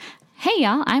Hey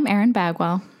y'all, I'm Erin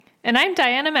Bagwell. And I'm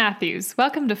Diana Matthews.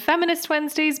 Welcome to Feminist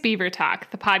Wednesday's Beaver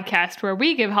Talk, the podcast where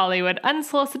we give Hollywood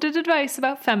unsolicited advice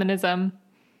about feminism.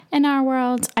 In our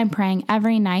world, I'm praying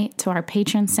every night to our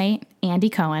patron saint, Andy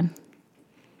Cohen.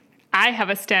 I have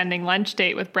a standing lunch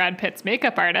date with Brad Pitt's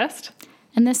makeup artist.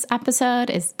 And this episode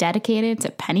is dedicated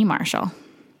to Penny Marshall.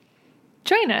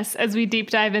 Join us as we deep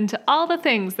dive into all the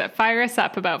things that fire us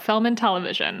up about film and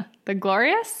television. The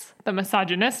glorious, the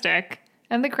misogynistic,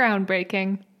 and the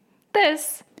groundbreaking.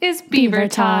 This is Beaver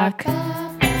Talk.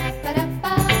 Hi,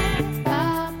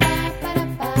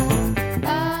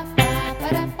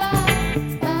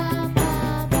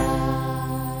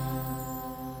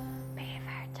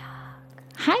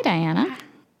 Diana.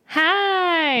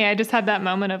 Hi. I just had that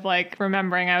moment of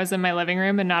remembering I was in my living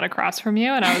room and not across from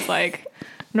you. And I was like,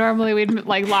 normally we'd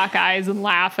lock eyes and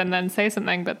laugh and then say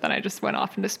something, but then I just went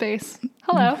off into space.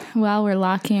 Hello. Well, we're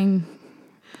locking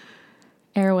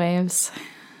airwaves.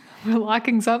 We're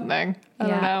locking something. I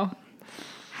don't know.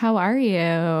 How are you?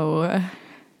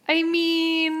 I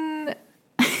mean,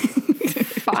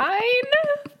 fine.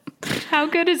 How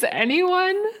good is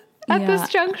anyone at this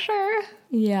juncture?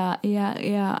 Yeah.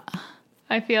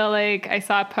 I feel like I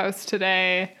saw a post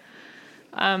today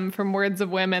from Words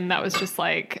of Women that was just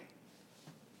it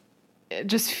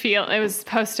was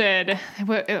posted,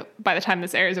 by the time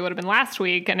this airs, it would have been last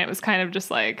week, and it was kind of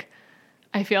just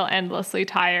I feel endlessly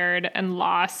tired and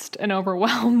lost and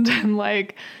overwhelmed, and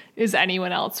is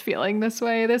anyone else feeling this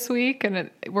way this week? And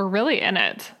we're really in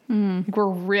it. We're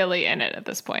really in it at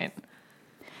this point.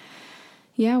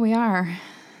 Yeah, we are.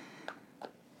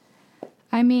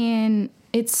 I mean,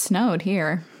 it snowed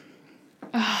here.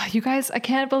 Oh, you guys, I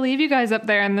can't believe you guys up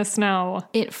there in the snow.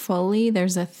 It fully,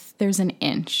 there's an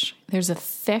inch. There's a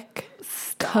thick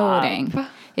coating.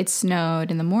 It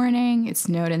snowed in the morning. It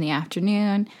snowed in the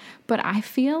afternoon. But I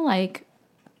feel like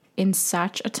in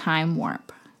such a time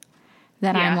warp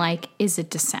that I'm like, is it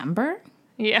December?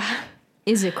 Yeah.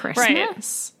 Is it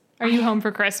Christmas? Right. Are you home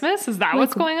for Christmas? Is that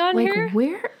what's going on here?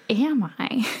 Where am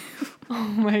I? Oh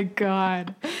my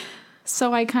God.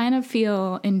 So I kind of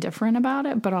feel indifferent about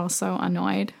it, but also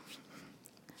annoyed.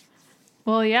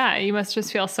 Well, yeah, you must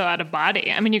just feel so out of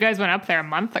body. I mean, you guys went up there a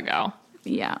month ago.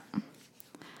 Yeah.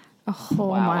 A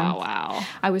whole month. Wow.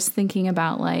 I was thinking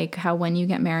about how when you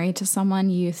get married to someone,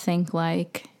 you think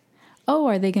oh,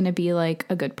 are they going to be a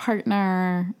good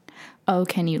partner? Oh,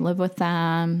 can you live with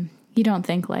them? You don't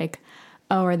think oh,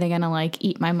 are they going to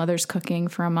eat my mother's cooking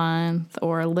for a month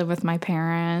or live with my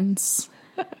parents?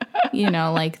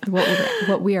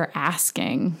 What we are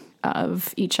asking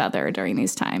of each other during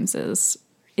these times is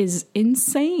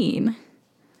insane.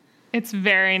 It's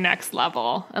very next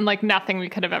level and nothing we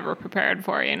could have ever prepared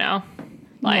for, Yeah.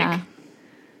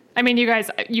 I mean, you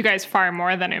guys far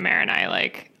more than Umair and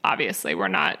I, obviously we're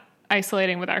not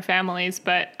isolating with our families,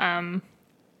 but,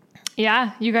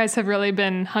 yeah, you guys have really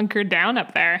been hunkered down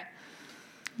up there.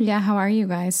 Yeah. How are you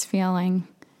guys feeling?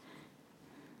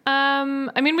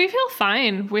 I mean, we feel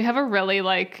fine. We have a really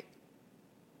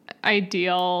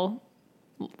ideal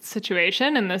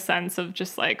situation in the sense of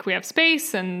just we have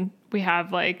space and we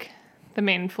have the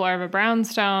main floor of a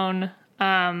brownstone.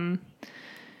 And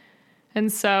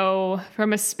so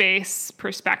from a space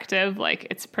perspective,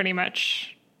 it's pretty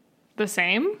much the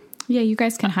same. Yeah. You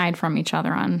guys can hide from each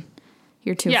other on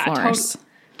your two floors.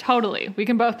 Totally. We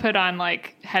can both put on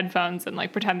headphones and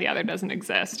pretend the other doesn't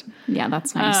exist. Yeah.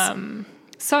 That's nice.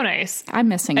 So nice. I'm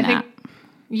missing that.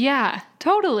 Yeah,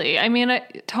 totally. I mean,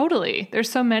 totally. There's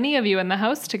so many of you in the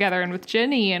house together and with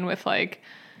Ginny and with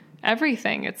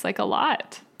everything. It's a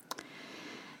lot.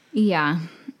 Yeah,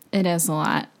 it is a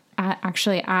lot.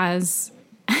 Actually, as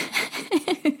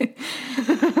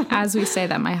we say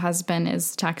that, my husband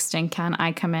is texting, "Can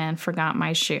I come in? Forgot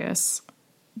my shoes."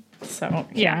 So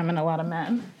yeah, I'm going to let him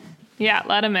in. Yeah,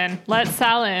 let him in. Let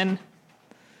Sal in.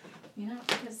 Yeah,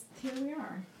 because here we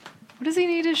are. What does he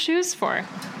need his shoes for?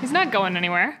 He's not going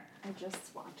anywhere. I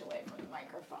just walked away from the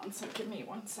microphone, so give me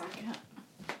 1 second.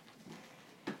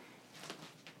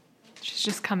 She's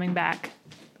just coming back.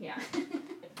 Yeah.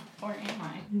 Or am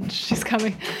I? She's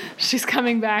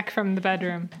coming back from the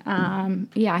bedroom.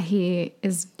 Yeah,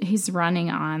 he's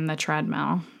running on the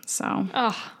treadmill. So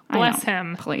oh, bless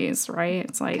him. Please, right?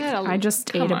 It's I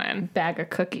just ate a bag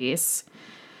of cookies.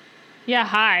 Yeah,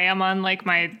 hi. I'm on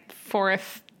my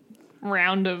 4th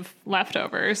round of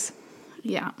leftovers.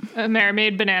 Yeah. Mary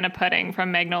made banana pudding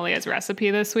from Magnolia's recipe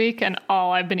this week, and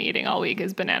all I've been eating all week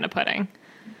is banana pudding.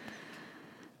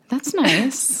 That's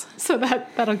nice. So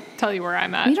that'll tell you where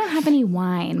I'm at. We don't have any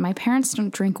wine. My parents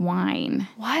don't drink wine.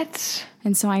 What?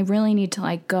 And so I really need to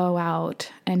like go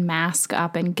out and mask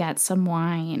up and get some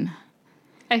wine.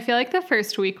 I feel like the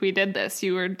first week we did this,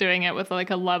 you were doing it with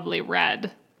like a lovely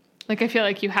red. Like, I feel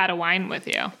like you had a wine with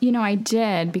you. You know, I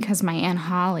did because my Aunt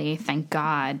Holly, thank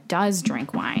God, does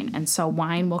drink wine. And so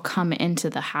wine will come into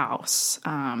the house.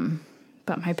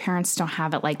 But my parents don't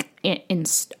have it like in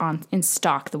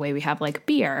stock the way we have like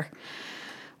beer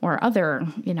or other,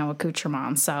 you know,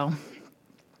 accoutrements. So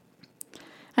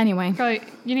anyway. Probably,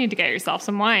 you need to get yourself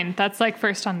some wine. That's like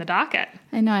first on the docket.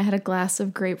 I know I had a glass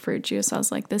of grapefruit juice. I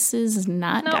was like, this is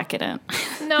not decadent.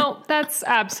 No, that's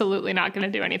absolutely not going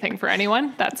to do anything for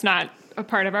anyone. That's not a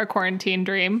part of our quarantine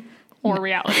dream or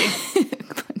reality.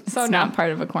 It's not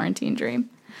part of a quarantine dream.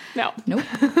 No. Nope.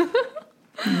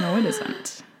 No, it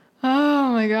isn't.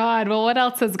 Oh my God. Well, what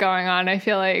else is going on? I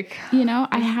feel like, you know,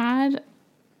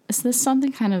 this is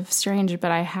something kind of strange,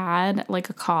 but I had like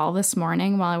a call this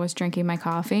morning while I was drinking my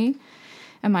coffee,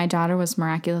 and my daughter was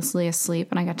miraculously asleep,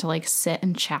 and I got to like sit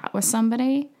and chat with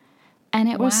somebody. And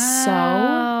it was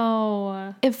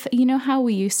so, if you know how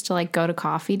we used to like go to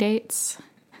coffee dates.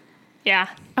 Yeah.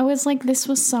 I was like, this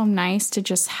was so nice to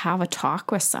just have a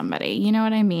talk with somebody. You know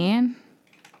what I mean?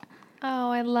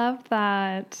 Oh, I love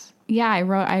that. Yeah, I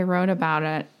wrote about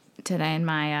it today in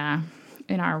my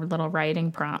in our little writing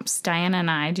prompts. Diana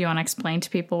and I, do you want to explain to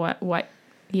people what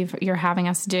you're having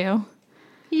us do?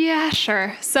 Yeah,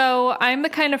 sure. So I'm the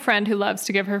kind of friend who loves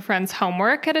to give her friends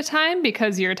homework at a time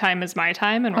because your time is my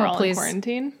time and we're all in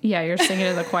quarantine. Yeah, you're singing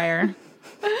to the choir.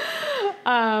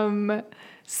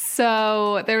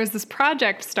 So there was this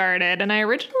project started, and I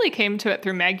originally came to it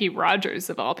through Maggie Rogers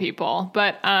of all people,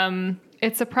 but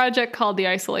it's a project called the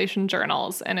Isolation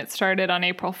Journals, and it started on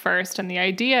April 1st. And the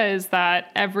idea is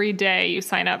that every day you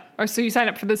sign up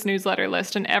for this newsletter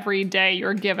list, and every day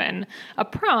you're given a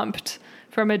prompt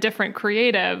from a different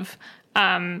creative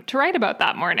to write about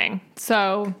that morning.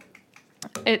 So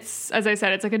it's, as I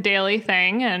said, it's like a daily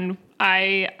thing, and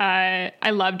I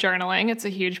love journaling. It's a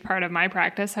huge part of my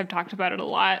practice. I've talked about it a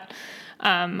lot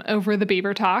over the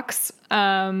Beaver Talks.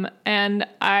 And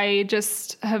I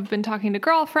just have been talking to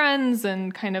girlfriends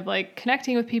and kind of like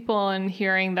connecting with people and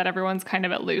hearing that everyone's kind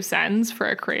of at loose ends for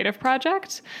a creative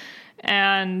project.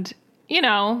 And, you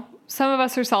know, some of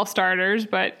us are self-starters,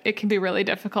 but it can be really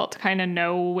difficult to kind of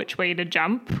know which way to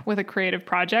jump with a creative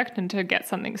project and to get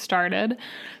something started.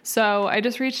 So I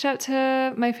just reached out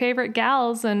to my favorite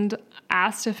gals and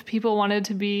asked if people wanted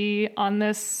to be on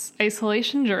this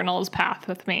Isolation Journals path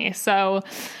with me. So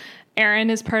Erin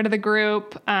is part of the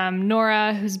group.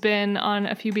 Nora, who's been on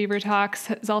a few Beaver Talks,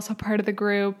 is also part of the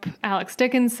group. Alex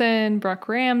Dickinson, Brooke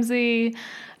Ramsey,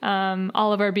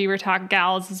 all of our Beaver Talk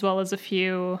gals, as well as a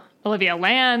few, Olivia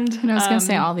Land. And I was going to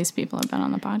say all these people have been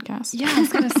on the podcast. Yeah, I was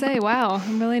going to say, wow,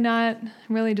 I'm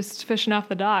really just fishing off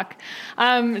the dock.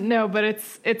 No, but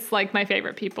it's like my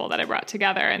favorite people that I brought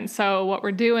together. And so what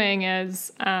we're doing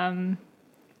is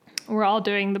we're all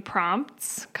doing the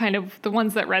prompts, kind of the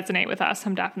ones that resonate with us.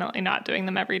 I'm definitely not doing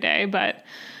them every day, but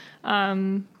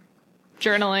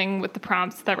journaling with the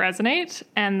prompts that resonate.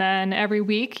 And then every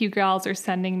week you gals are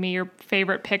sending me your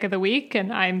favorite pick of the week,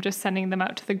 and I'm just sending them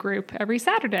out to the group every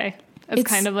Saturday. It's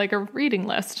kind of like a reading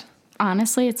list.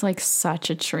 Honestly, it's like such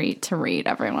a treat to read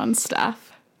everyone's stuff.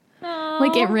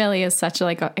 Like it really is such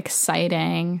like a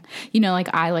exciting, you know,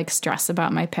 like I like stress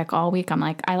about my pick all week. I'm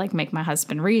like, I like make my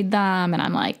husband read them, and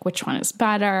I'm like, which one is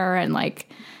better? And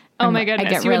like, oh my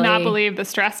goodness, you would not believe the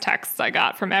stress texts I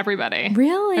got from everybody.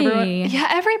 Really?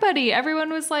 Everybody.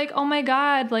 Everyone was like, oh my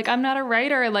God, like I'm not a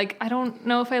writer. Like, I don't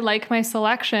know if I like my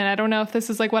selection. I don't know if this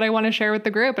is like what I want to share with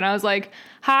the group. And I was like,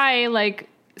 hi, like,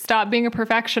 stop being a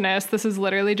perfectionist. This is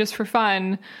literally just for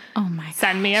fun. Oh my god.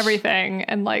 Send me everything.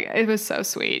 And like, it was so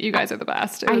sweet. You guys are the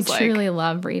best. I truly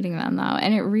love reading them though.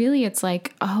 And it's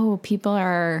like, oh, people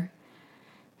are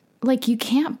like, you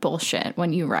can't bullshit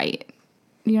when you write.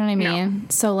 You know what I mean? No.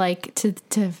 So like to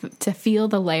feel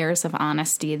the layers of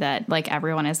honesty that like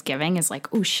everyone is giving is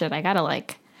like, oh shit, I gotta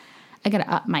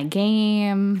up my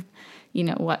game. You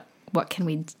know, what can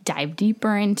we dive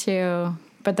deeper into?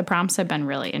 But the prompts have been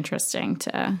really interesting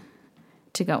to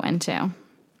go into.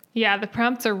 Yeah, the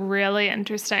prompts are really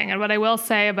interesting. And what I will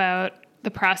say about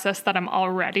the process that I'm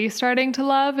already starting to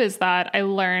love is that I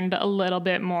learned a little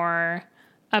bit more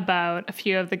about a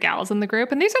few of the gals in the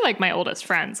group. And these are like my oldest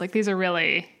friends. Like these are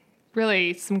really,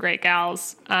 really some great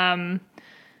gals. I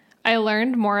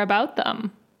learned more about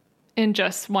them in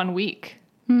just 1 week.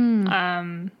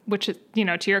 Which is, you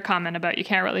know, to your comment about you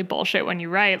can't really bullshit when you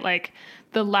write, like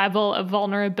the level of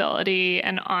vulnerability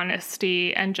and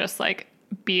honesty and just like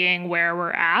being where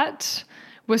we're at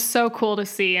was so cool to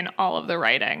see in all of the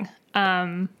writing.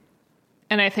 And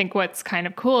I think what's kind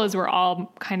of cool is we're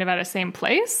all kind of at a same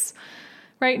place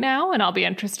right now, and I'll be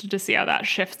interested to see how that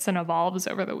shifts and evolves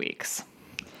over the weeks.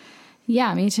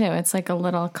 Yeah, me too. It's like a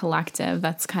little collective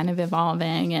that's kind of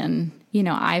evolving. And, you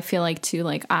know, I feel like too,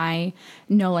 like I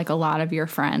know like a lot of your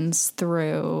friends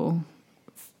through,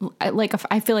 like,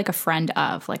 I feel like a friend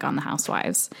of, like, on the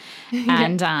Housewives.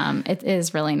 And it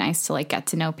is really nice to like get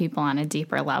to know people on a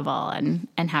deeper level and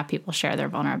have people share their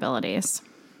vulnerabilities.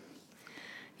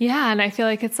 Yeah, and I feel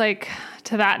like it's like,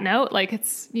 to that note, like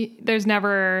there's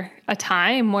never a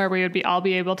time where we would all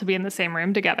be able to be in the same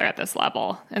room together at this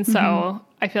level. And so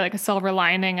I feel like a silver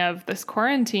lining of this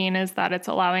quarantine is that it's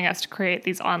allowing us to create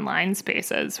these online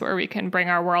spaces where we can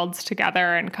bring our worlds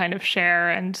together and kind of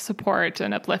share and support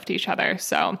and uplift each other.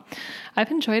 So I've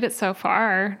enjoyed it so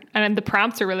far. And the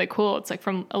prompts are really cool. It's like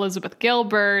from Elizabeth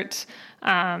Gilbert,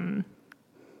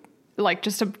 like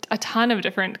just a ton of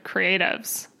different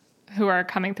creatives who are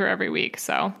coming through every week.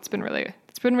 So it's been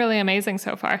really amazing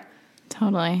so far.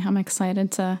 Totally. I'm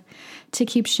excited to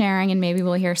keep sharing, and maybe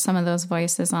we'll hear some of those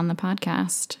voices on the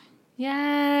podcast.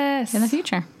 Yes. In the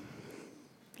future.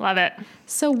 Love it.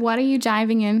 So what are you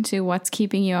diving into? What's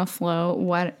keeping you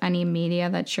afloat? Any media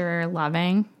that you're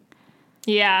loving?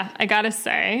 Yeah, I gotta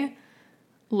say,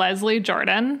 Leslie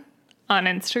Jordan on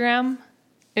Instagram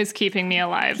is keeping me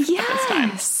alive at this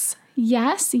time.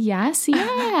 Yes.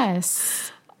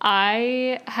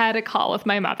 I had a call with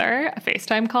my mother, a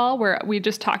FaceTime call, where we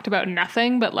just talked about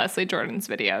nothing but Leslie Jordan's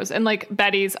videos. And like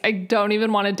Betty's, I don't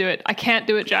even want to do it. I can't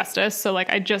do it justice. So like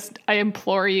I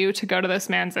implore you to go to this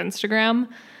man's Instagram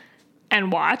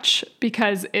and watch,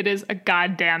 because it is a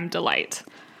goddamn delight.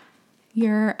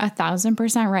 You're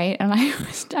 1,000% right. And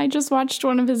I just watched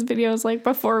one of his videos like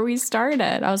before we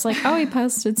started. I was like, oh, he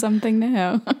posted something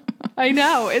new. I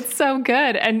know. It's so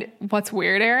good. And what's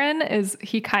weird, Erin, is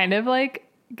he kind of like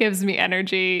gives me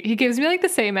energy. He gives me like the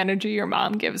same energy your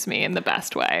mom gives me in the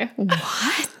best way.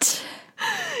 What?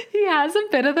 He has a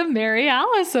bit of the Mary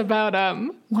Alice about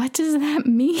him. What does that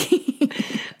mean?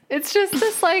 It's just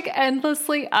this like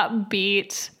endlessly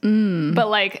upbeat, but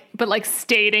like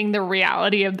stating the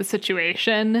reality of the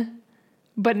situation,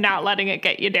 but not letting it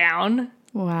get you down.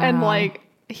 Wow. And like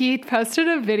he posted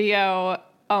a video.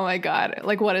 Oh my God.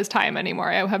 Like, what is time anymore?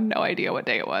 I have no idea what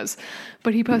day it was.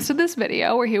 But he posted this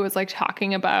video where he was like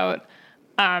talking about,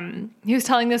 he was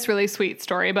telling this really sweet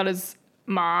story about his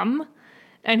mom.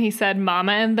 And he said,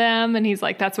 mama and them. And he's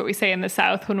like, that's what we say in the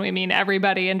South when we mean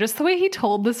everybody. And just the way he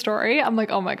told the story, I'm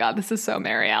like, oh my God, this is so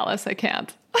Mary Alice. I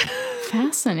can't.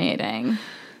 Fascinating.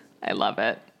 I love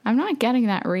it. I'm not getting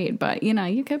that read, but you know,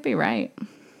 you could be right.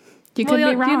 You could well,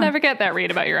 be wrong. You never get that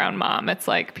read about your own mom. It's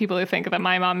like people who think that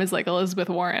my mom is like Elizabeth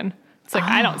Warren. It's like,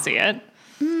 I don't see it.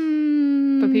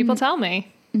 But people tell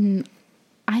me.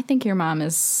 I think your mom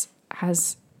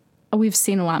we've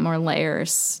seen a lot more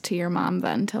layers to your mom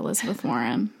than to Elizabeth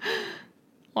Warren.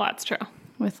 Well, that's true.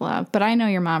 With love. But I know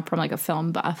your mom from like a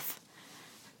film buff.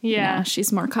 Yeah. You know,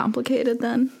 she's more complicated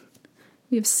than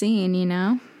we've seen, you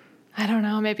know? I don't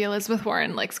know. Maybe Elizabeth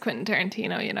Warren likes Quentin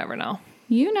Tarantino. You never know.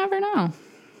 You never know.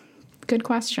 Good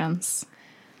questions.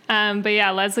 But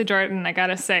yeah, Leslie Jordan, I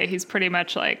gotta say, he's pretty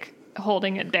much like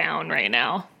holding it down right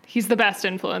now. He's the best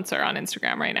influencer on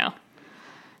Instagram right now.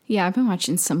 Yeah, I've been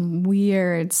watching some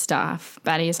weird stuff.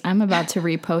 Betty's, I'm about to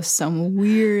repost some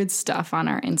weird stuff on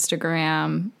our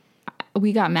Instagram.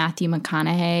 We got Matthew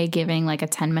McConaughey giving like a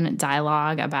 10-minute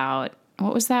dialogue about,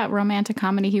 what was that romantic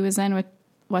comedy he was in with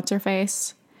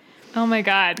What's-Her-Face? Oh my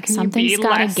God. Can Something's you be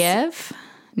Gotta less? Give?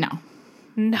 No.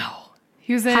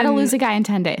 He was in... How to Lose a Guy in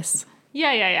 10 Days.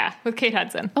 Yeah. With Kate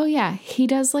Hudson. Oh, yeah. He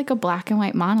does like a black and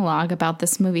white monologue about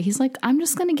this movie. He's like, I'm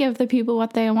just going to give the people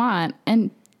what they want.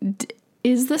 And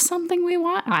is this something we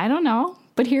want? I don't know.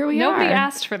 But here we are. Nobody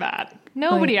asked for that.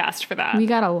 Nobody asked for that.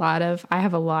 I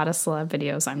have a lot of celeb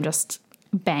videos I'm just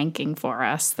banking for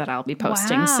us that I'll be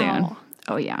posting soon.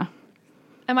 Oh, yeah.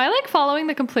 Am I like following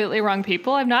the completely wrong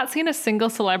people? I've not seen a single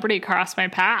celebrity cross my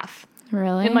path.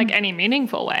 Really? In like any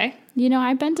meaningful way. You know,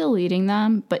 I've been deleting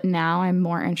them, but now I'm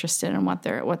more interested in what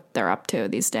they're up to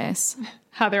these days.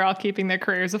 How they're all keeping their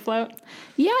careers afloat.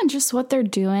 Yeah, and just what they're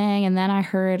doing. And then I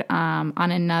heard on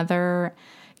another,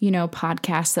 you know,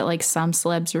 podcast that like some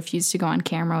celebs refuse to go on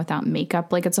camera without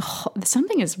makeup. Like there's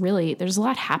a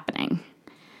lot happening.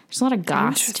 There's a lot of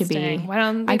goss to be. Why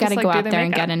don't they I got to just, go like, do out their there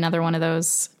and makeup? get another one of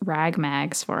those rag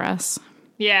mags for us.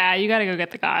 Yeah, you got to go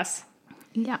get the goss.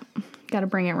 Yeah, got to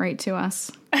bring it right to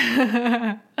us.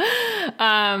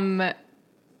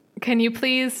 Can you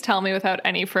please tell me without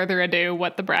any further ado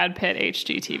what the Brad Pitt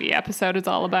HGTV episode is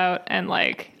all about? And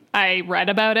like, I read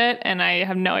about it and I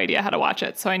have no idea how to watch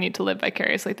it, so I need to live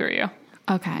vicariously through you.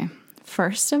 Okay.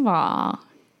 First of all,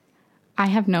 I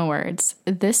have no words.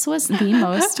 This was the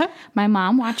most, my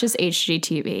mom watches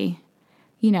HGTV.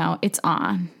 You know, it's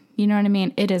on. You know what I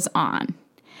mean? It is on.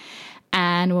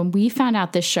 And when we found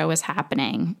out this show was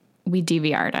happening, we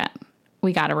DVR'd it.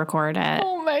 We got to record it.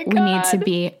 Oh my God. We need to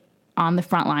be on the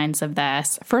front lines of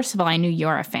this. First of all, I knew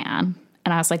you're a fan.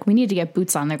 And I was like, we need to get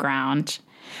boots on the ground.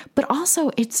 But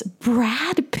also, it's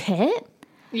Brad Pitt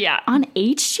on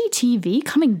HGTV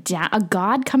coming down, a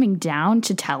god coming down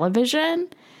to television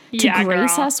to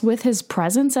grace us with his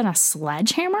presence and a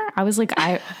sledgehammer. I was like,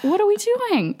 what are we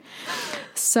doing?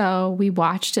 So we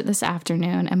watched it this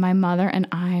afternoon, and my mother and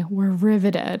I were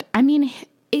riveted. I mean,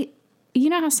 you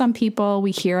know how some people,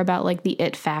 we hear about like the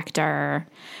it factor.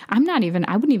 I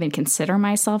wouldn't even consider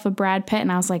myself a Brad Pitt.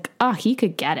 And I was like, oh, he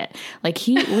could get it. Like,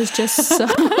 he was just so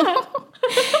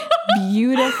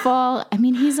beautiful. I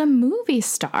mean, he's a movie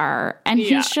star. And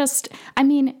he's just, I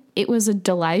mean, it was a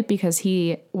delight because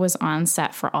he was on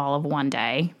set for all of one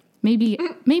day. Maybe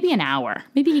an hour.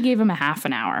 Maybe he gave him a half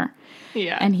an hour.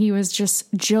 Yeah. And he was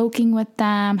just joking with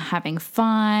them, having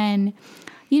fun.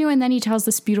 You know, and then he tells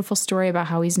this beautiful story about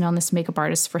how he's known this makeup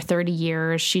artist for 30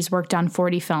 years. She's worked on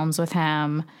 40 films with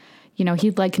him. You know,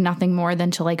 he'd like nothing more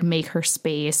than to like make her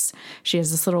space. She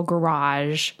has this little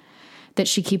garage that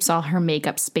she keeps all her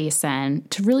makeup space in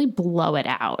to really blow it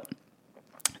out.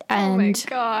 And oh my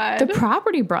God. The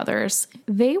Property Brothers,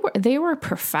 they were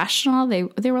professional.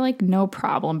 They were like, no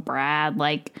problem, Brad.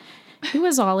 Like, it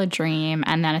was all a dream.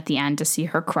 And then at the end to see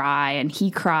her cry, and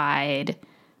he cried.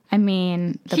 I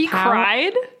mean, he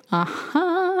cried?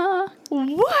 Uh-huh.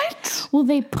 What? Well,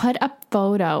 they put a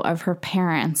photo of her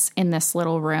parents in this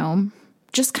little room,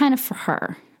 just kind of for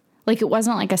her. Like, it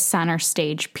wasn't like a center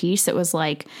stage piece. It was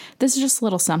like, this is just a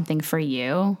little something for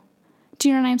you. Do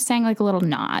you know what I'm saying? Like a little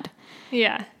nod.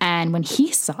 Yeah. And when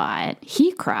he saw it,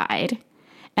 he cried.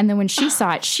 And then when she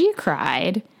saw it, she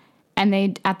cried.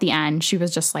 And at the end, she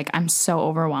was just like, I'm so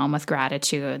overwhelmed with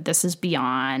gratitude. This is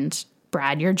beyond,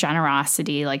 Brad, your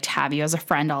generosity, like, to have you as a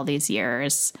friend all these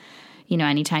years. You know,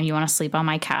 anytime you want to sleep on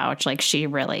my couch, like, she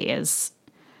really is.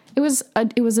 It was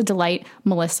a delight.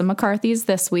 Melissa McCarthy's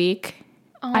this week.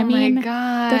 Oh, I mean, my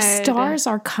God. The stars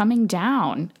are coming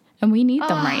down, and we need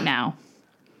them right now.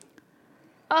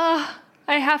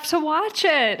 I have to watch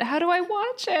it. How do I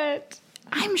watch it?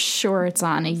 I'm sure it's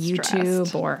on a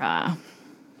YouTube or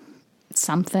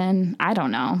something. I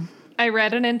don't know. I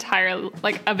read an entire,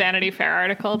 like, a Vanity Fair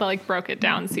article that, like, broke it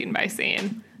down scene by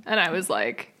scene. And I was,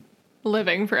 like,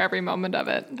 living for every moment of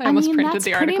it. I almost printed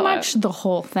the article out. That's pretty much the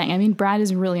whole thing. I mean, Brad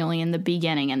is really only in the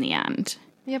beginning and the end.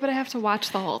 Yeah, but I have to watch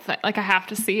the whole thing. Like, I have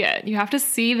to see it. You have to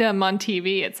see them on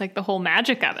TV. It's, like, the whole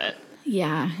magic of it.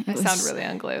 Yeah. I sound really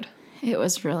unglued. It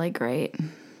was really great.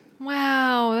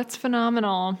 Wow, that's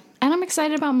phenomenal. And I'm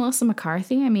excited about Melissa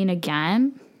McCarthy. I mean,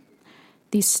 again,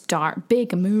 these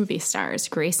big movie stars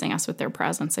gracing us with their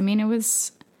presence. I mean,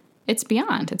 it's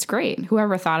beyond. It's great.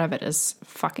 Whoever thought of it is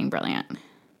fucking brilliant.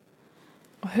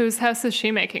 Whose house is she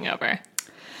making over?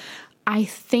 I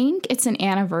think it's an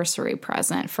anniversary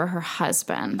present for her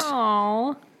husband.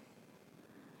 Oh.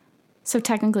 So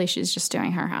technically she's just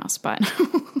doing her house, but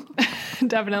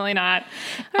definitely not.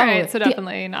 All right, so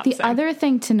definitely not the same. The other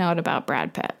thing to note about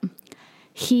Brad Pitt,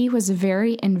 he was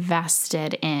very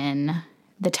invested in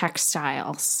the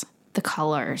textiles, the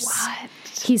colors. What?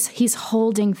 He's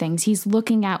holding things. He's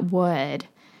looking at wood.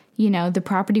 You know, the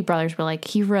Property Brothers were like,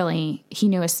 he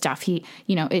knew his stuff.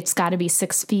 It's got to be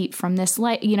 6 feet from this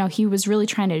light. You know, he was really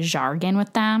trying to jargon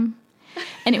with them.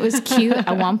 And it was cute.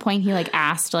 At one point, he, like,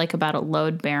 asked, like, about a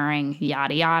load-bearing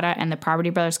yada yada. And the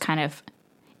Property Brothers kind of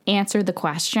answered the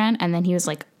question. And then he was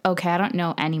like, okay, I don't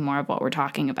know any more of what we're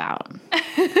talking about.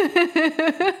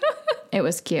 It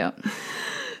was cute.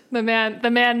 The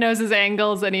man knows his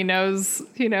angles, and he knows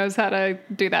how to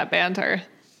do that banter.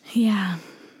 Yeah.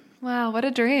 Wow, what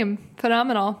a dream.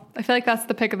 Phenomenal. I feel like that's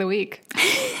the pick of the week.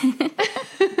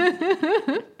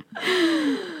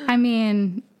 I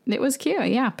mean, it was cute.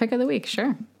 Yeah, pick of the week,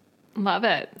 sure. Love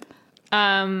it.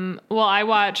 Well, I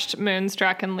watched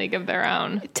Moonstruck and League of Their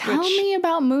Own. Tell me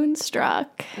about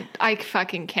Moonstruck. I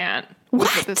fucking can't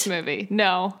with this movie.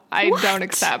 No, I don't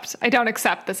accept. I don't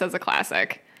accept this as a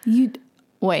classic.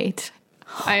 Wait.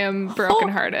 I am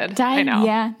brokenhearted. I know.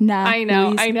 Yeah, no. I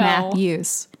know.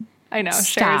 Matthews. I know. Stop.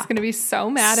 Sherry's going to be so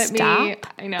mad at me.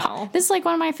 I know. This is like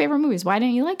one of my favorite movies. Why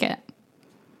didn't you like it?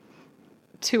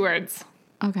 2 words.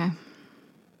 Okay.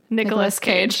 Nicolas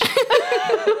Cage.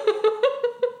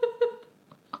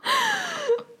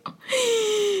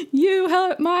 You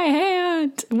hurt my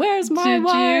hand. Where's my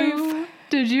wife?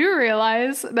 Did you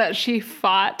realize that she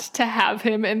fought to have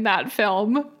him in that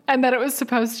film and that it was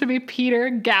supposed to be Peter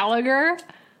Gallagher?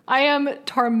 I am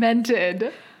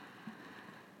tormented.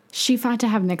 She fought to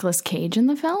have Nicolas Cage in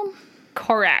the film?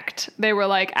 Correct. They were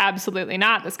like, absolutely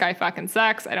not. This guy fucking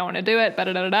sucks. I don't want to do it.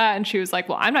 And she was like,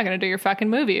 well, I'm not going to do your fucking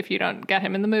movie if you don't get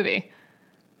him in the movie.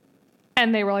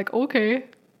 And they were like, okay.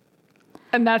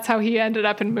 And that's how he ended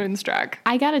up in Moonstruck.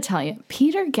 I gotta tell you,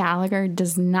 Peter Gallagher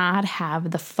does not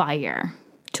have the fire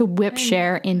to whip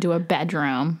Cher into a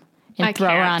bedroom and throw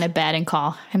her on a bed and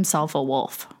call himself a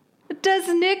wolf. Does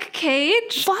Nick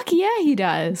Cage? Fuck yeah, he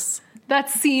does. That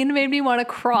scene made me want to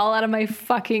crawl out of my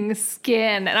fucking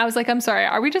skin. And I was like, I'm sorry,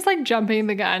 are we just like jumping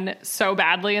the gun so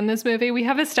badly in this movie? We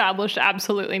have established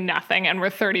absolutely nothing and we're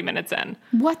 30 minutes in.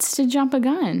 What's to jump a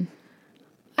gun?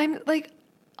 I'm like,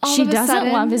 she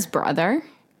doesn't love his brother.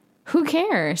 Who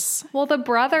cares? Well, the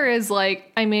brother is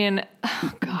like, I mean,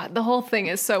 oh God, the whole thing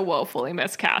is so woefully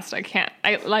miscast. I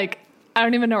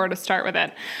don't even know where to start with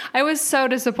it. I was so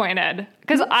disappointed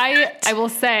because I will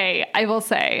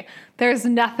say, there's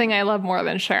nothing I love more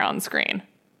than Cher on screen.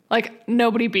 Like,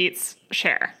 nobody beats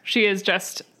Cher. She is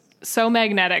just so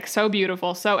magnetic, so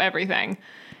beautiful, so everything.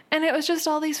 And it was just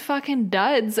all these fucking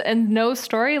duds and no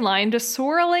storyline just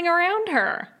swirling around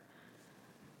her.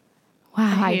 Wow,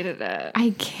 I hated it.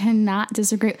 I cannot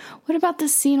disagree. What about the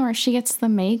scene where she gets the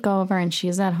makeover and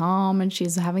she's at home and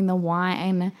she's having the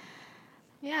wine?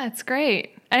 Yeah, it's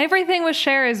great. Everything with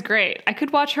Cher is great. I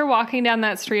could watch her walking down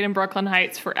that street in Brooklyn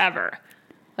Heights forever.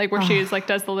 Like where she's like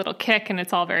does the little kick and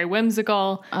it's all very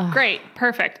whimsical. Great,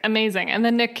 perfect, amazing. And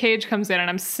then Nick Cage comes in and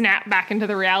I'm snapped back into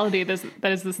the reality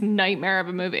that is this nightmare of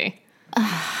a movie.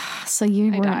 So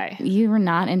you were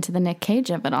not into the Nick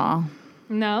Cage of it all.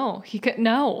 No,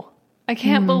 no. I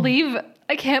can't believe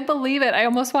it. I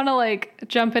almost want to like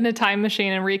jump in a time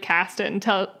machine and recast it and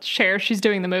tell Cher she's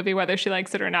doing the movie whether she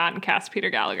likes it or not and cast Peter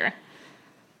Gallagher.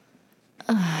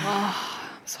 Oh,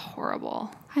 it's horrible.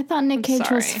 I thought Nick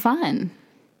Cage was fun.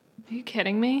 Are you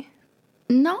kidding me?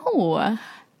 No.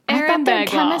 I thought their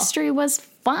chemistry was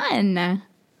fun.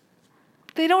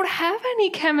 They don't have any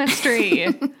chemistry.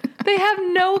 They have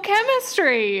no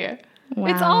chemistry. Wow.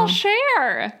 It's all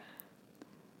Cher.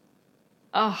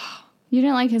 Oh. You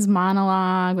didn't like his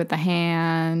monologue with the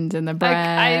hand and the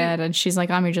bread, and she's like,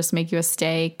 I'm going to just make you a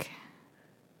steak.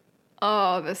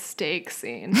 Oh, the steak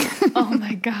scene. Oh,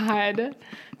 my God.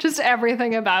 Just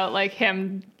everything about, like,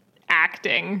 him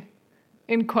acting,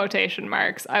 in quotation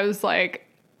marks. I was like,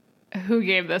 who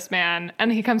gave this man?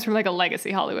 And he comes from, like, a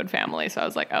legacy Hollywood family, so I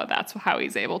was like, oh, that's how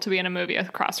he's able to be in a movie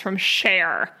across from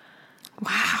Cher.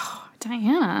 Wow.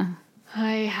 Diana.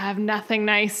 I have nothing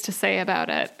nice to say about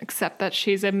it, except that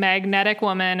she's a magnetic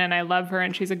woman, and I love her,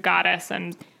 and she's a goddess,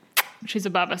 and she's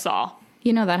above us all.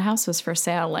 You know, that house was for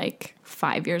sale, like,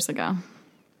 5 years ago.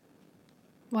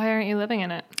 Why aren't you living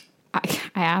in it? I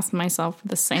ask myself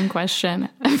the same question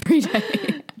every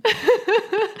day.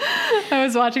 I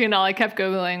was watching it, and all I kept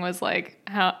Googling was, like,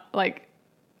 how, like...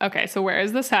 Okay, so where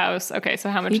is this house? Okay, so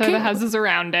how much are the houses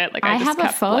around it? Like, I have a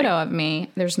photo of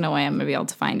me. There's no way I'm going to be able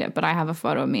to find it, but I have a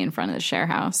photo of me in front of the Cher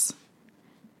house.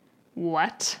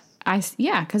 What?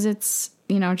 Yeah, because it's,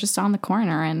 you know, just on the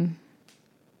corner and...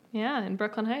 Yeah, in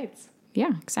Brooklyn Heights.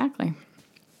 Yeah, exactly.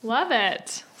 Love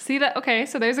it. See that? Okay,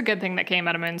 so there's a good thing that came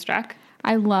out of Moonstruck.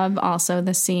 I love also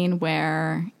the scene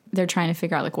where they're trying to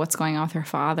figure out, like, what's going on with her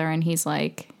father, and he's,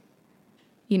 like,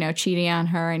 you know, cheating on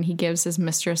her, and he gives his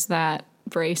mistress that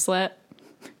bracelet.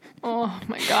 Oh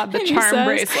my God, the charm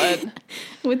bracelet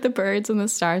with the birds and the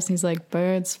stars. And he's like,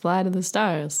 birds fly to the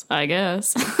stars, I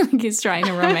guess. He's trying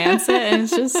to romance it, and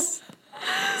it's just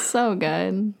so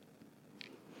good.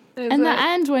 And the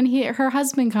end when her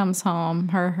husband comes home,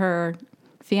 her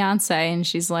fiance, and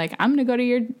she's like, I'm gonna go to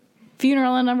your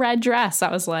funeral in a red dress. I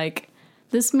was like,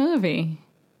 this movie,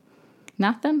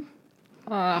 nothing.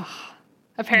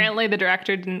 Apparently the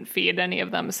director didn't feed any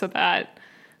of them, so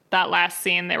that last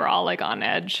scene, they were all, like, on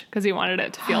edge because he wanted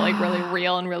it to feel, like, really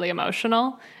real and really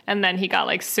emotional. And then he got,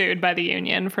 like, sued by the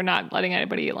union for not letting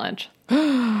anybody eat lunch.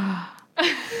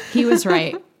 He was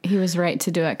right. He was right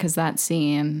to do it because that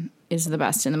scene is the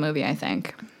best in the movie, I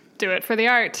think. Do it for the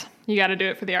art. You got to do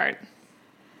it for the art.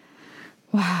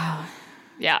 Wow.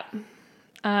 Yeah.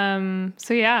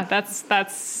 So, yeah, that's my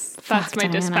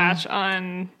Diana. dispatch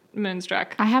on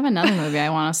Moonstruck. I have another movie I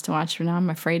want us to watch, but now I'm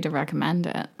afraid to recommend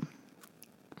it.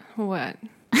 What?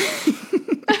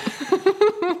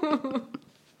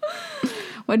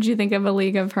 What did you think of A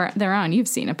League of Their Own? You've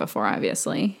seen it before,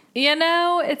 obviously. You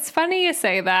know, it's funny you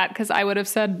say that because I would have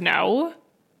said no.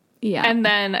 Yeah. And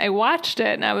then I watched it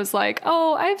and I was like,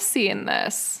 oh, I've seen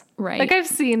this. Right. Like, I've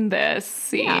seen this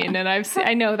scene and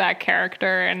I know that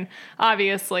character. And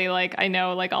obviously, like, I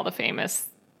know, like, all the famous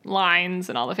lines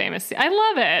and all the famous. I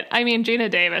love it. I mean, Gina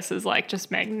Davis is like just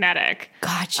magnetic.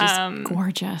 God, she's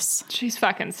gorgeous. She's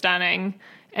fucking stunning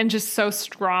and just so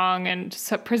strong and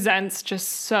presents just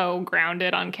so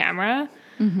grounded on camera.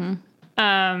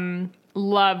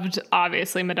 Loved,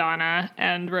 obviously, Madonna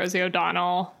and Rosie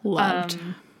O'Donnell. Loved.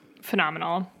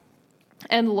 Phenomenal.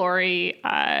 And Laurie,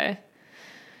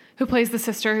 who plays the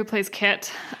sister, who plays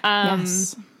Kit.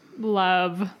 Yes.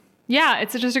 Love. Yeah,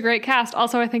 it's just a great cast.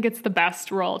 Also, I think it's the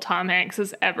best role Tom Hanks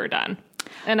has ever done.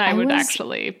 And I would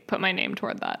actually put my name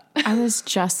toward that. I was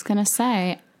just going to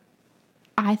say,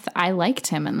 I liked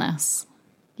him in this.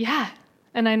 Yeah.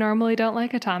 And I normally don't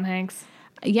like a Tom Hanks.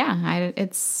 Yeah,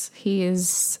 he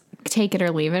is take it or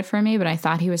leave it for me, but I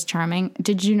thought he was charming.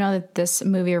 Did you know that this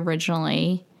movie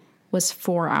originally was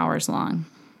 4 hours long?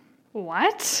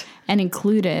 What? And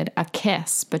included a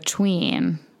kiss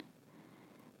between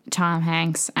Tom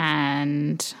Hanks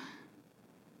and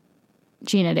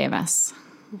Gina Davis.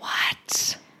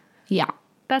 What? Yeah.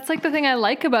 That's like the thing I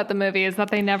like about the movie is that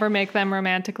they never make them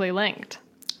romantically linked.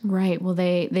 Right. Well,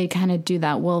 they kind of do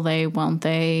that. Will they? Won't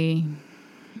they?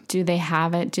 Do they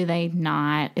have it? Do they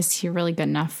not? Is he really good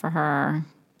enough for her?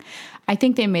 I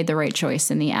think they made the right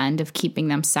choice in the end of keeping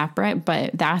them separate,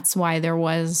 but that's why there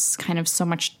was kind of so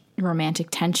much romantic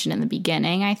tension in the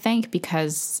beginning, I think,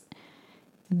 because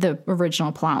the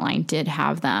original plotline did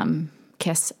have them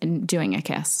doing a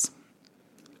kiss.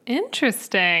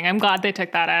 Interesting. I'm glad they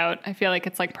took that out. I feel like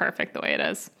it's like perfect the way it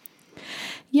is.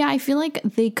 Yeah, I feel like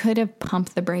they could have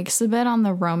pumped the brakes a bit on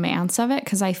the romance of it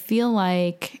because I feel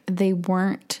like they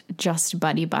weren't just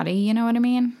buddy-buddy, you know what I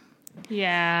mean?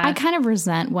 Yeah. I kind of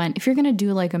resent when, if you're going to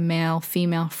do like a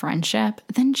male-female friendship,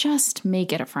 then just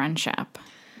make it a friendship.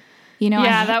 You know,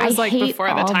 yeah, that was like before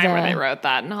the time where they the, wrote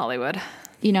that in Hollywood.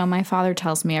 You know, my father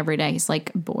tells me every day, he's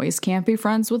like, boys can't be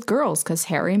friends with girls because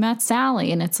Harry met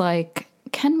Sally. And it's like,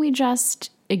 can we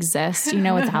just exist, you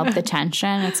know, without the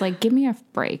tension? It's like, give me a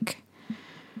break.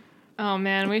 Oh,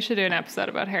 man, we should do an episode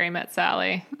about Harry Met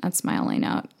Sally. That's my only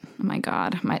note. Oh, my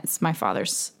God. It's my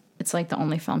father's. It's like the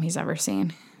only film he's ever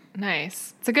seen.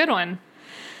 Nice. It's a good one.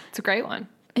 It's a great one.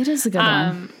 It is a good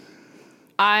one.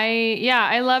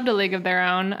 I loved A League of Their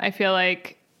Own. I feel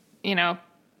like, you know,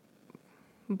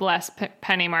 bless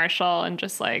Penny Marshall and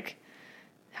just like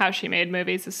how she made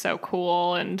movies is so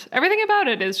cool. And everything about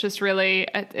it is just really,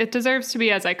 it deserves to be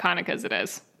as iconic as it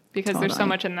is because there's so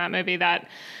much in that movie that,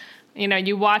 you know,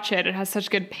 you watch it, it has such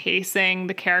good pacing.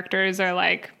 The characters are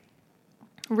like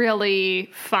really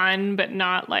fun, but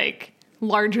not like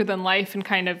larger than life and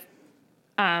kind of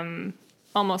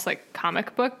almost like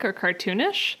comic book or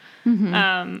cartoonish. Mm-hmm.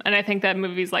 And I think that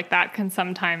movies like that can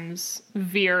sometimes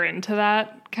veer into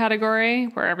that category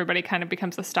where everybody kind of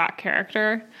becomes a stock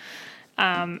character.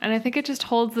 And I think it just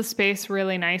holds the space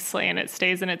really nicely and it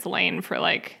stays in its lane for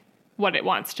like what it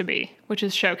wants to be, which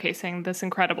is showcasing this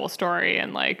incredible story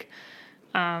and like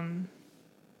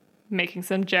making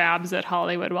some jabs at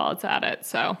Hollywood while it's at it.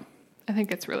 So I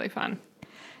think it's really fun.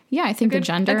 Yeah, I think a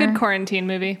good quarantine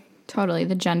movie. Totally.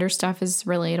 The gender stuff is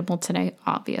relatable today,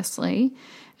 obviously.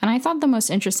 And I thought the most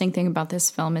interesting thing about this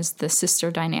film is the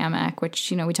sister dynamic, which,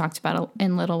 you know, we talked about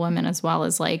in Little Women as well,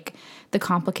 as like the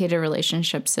complicated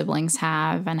relationship siblings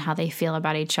have and how they feel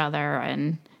about each other.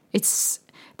 And it's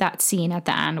that scene at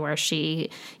the end where she,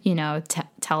 you know,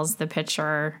 tells the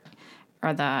pitcher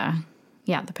or the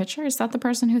pitcher, is that the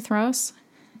person who throws?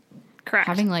 Correct.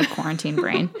 Having like quarantine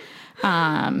brain.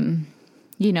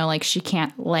 You know, like she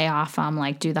can't lay off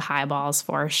like do the high balls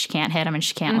for her. She can't hit him and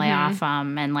she can't lay off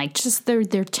and like just their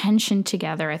tension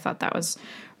together. I thought that was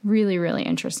really, really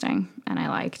interesting and I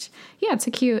liked. Yeah, it's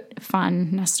a cute,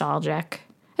 fun, nostalgic.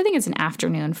 I think it's an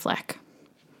afternoon flick.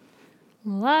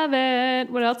 Love it.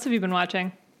 What else have you been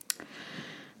watching?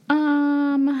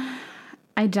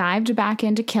 I dived back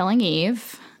into Killing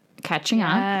Eve, catching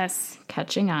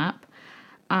up.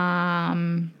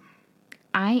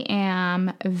 I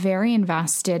am very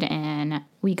invested in,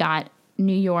 we got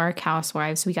New York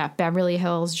Housewives, we got Beverly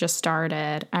Hills just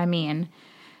started. I mean,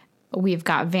 we've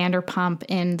got Vanderpump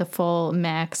in the full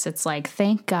mix. It's like,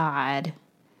 thank God,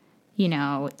 you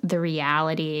know, the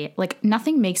reality, like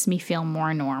nothing makes me feel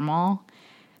more normal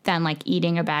than like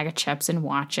eating a bag of chips and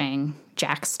watching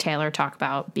Jax Taylor talk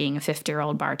about being a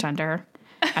 50-year-old bartender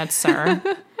at SUR.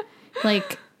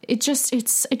 Like,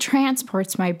 it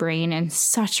transports my brain in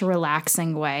such a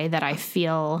relaxing way that I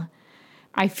feel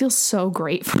so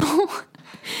grateful.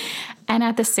 And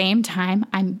at the same time,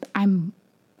 I'm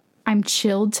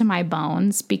chilled to my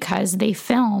bones because they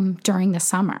film during the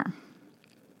summer.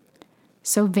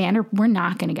 So we're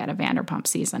not going to get a Vanderpump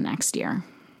season next year.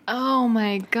 Oh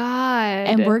my God.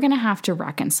 And we're going to have to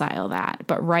reconcile that.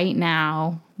 But right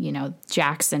now, you know,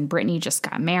 Jackson, Brittany just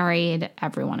got married.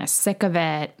 Everyone is sick of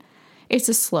it. It's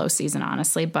a slow season,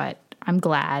 honestly, but I'm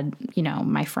glad, you know,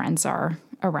 my friends are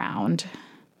around.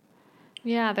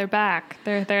 Yeah, they're back.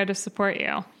 They're there to support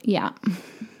you. Yeah.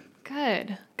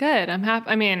 Good. I'm happy.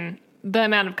 I mean, the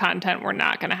amount of content we're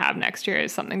not going to have next year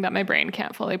is something that my brain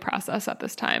can't fully process at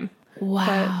this time.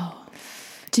 Wow.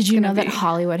 Did you know that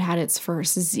Hollywood had its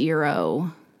first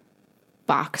 0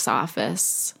 box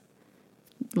office,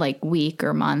 like, week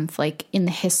or month, like, in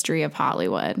the history of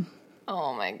Hollywood?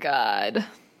 Oh my God.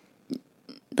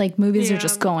 Like, movies are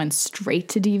just going straight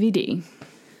to DVD.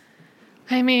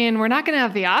 I mean, we're not going to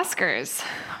have the Oscars.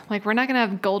 Like, we're not going to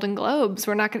have Golden Globes.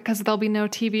 We're not going to, because there'll be no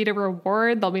TV to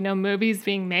reward. There'll be no movies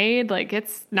being made. Like,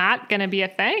 it's not going to be a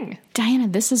thing. Diana,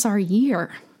 this is our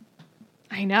year.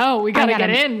 I know. We got to get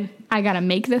in. I got to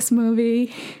make this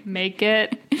movie. Make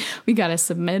it. We got to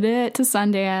submit it to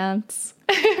Sundance.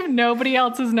 If nobody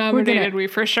else is nominated, we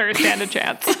for sure stand a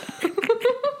chance.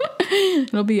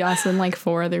 It'll be us and like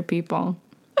 4 other people.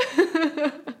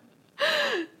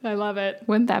 I love it.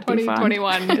 Wouldn't that be fun?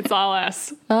 2021. It's all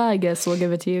us. I guess we'll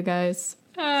give it to you guys.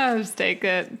 Just take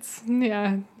it.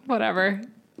 Yeah, whatever.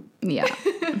 Yeah.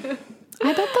 I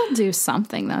bet they'll do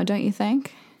something, though, don't you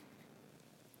think?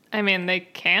 I mean, they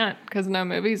can't because no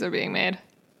movies are being made.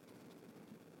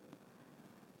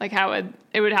 Like,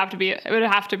 it would have to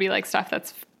be like stuff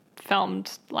that's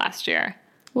filmed last year.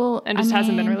 Well, and just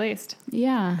hasn't been released.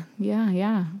 Yeah.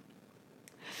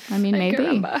 I mean, maybe.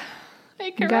 Caramba.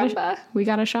 We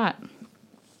got a shot.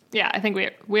 Yeah, I think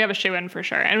we have a shoe-in for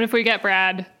sure. And if we get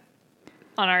Brad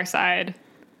on our side,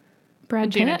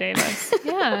 Gina Davis.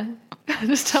 Yeah.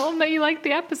 Just tell him that you liked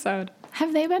the episode.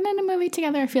 Have they been in a movie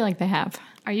together? I feel like they have.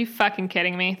 Are you fucking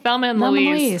kidding me? Thelma and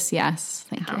Louise. Yes.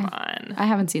 Thank you. Come on. I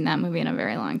haven't seen that movie in a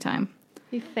very long time.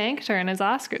 He thanked her in his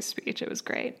Oscars speech. It was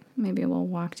great. Maybe we'll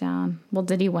walk down. Well,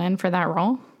 did he win for that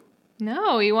role?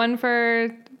 No, he won for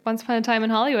Once Upon a Time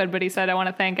in Hollywood, but he said, I want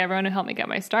to thank everyone who helped me get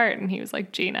my start. And he was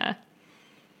like, Gina.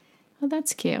 Oh,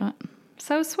 that's cute.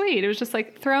 So sweet. It was just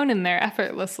like thrown in there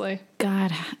effortlessly.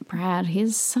 God, Brad,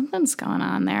 something's going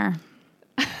on there.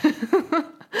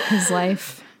 His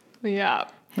life. Yeah,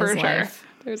 for sure.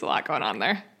 There's a lot going on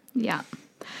there. Yeah.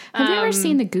 Have you ever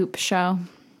seen The Goop Show?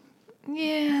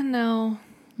 Yeah, no.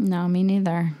 No, me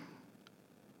neither.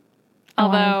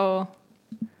 Although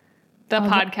the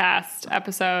podcast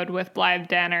episode with Blythe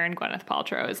Danner and Gwyneth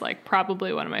Paltrow is like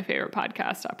probably one of my favorite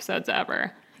podcast episodes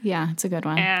ever. Yeah, it's a good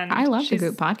one. And I love the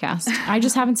Goop podcast. I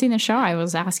just haven't seen the show. I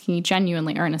was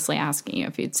genuinely, earnestly asking you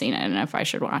if you'd seen it and if I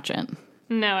should watch it.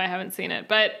 No, I haven't seen it.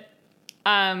 But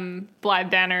Blythe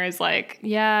Danner is like,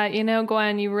 yeah, you know,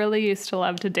 Gwen, you really used to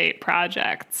love to date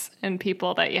projects and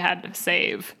people that you had to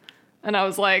save. And I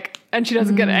was like, and she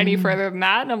doesn't get any further than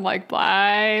that. And I'm like,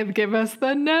 Blythe, give us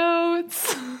the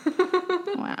notes.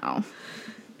 Wow.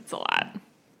 It's a lot.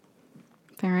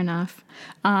 Fair enough.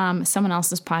 Someone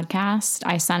else's podcast.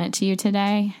 I sent it to you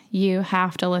today. You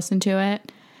have to listen to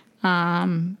it.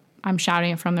 I'm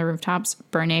shouting it from the rooftops.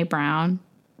 Brené Brown.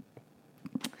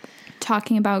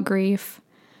 Talking about grief.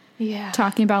 Yeah.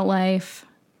 Talking about life.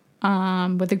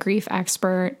 With a grief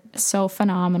expert. So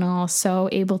phenomenal. So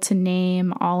able to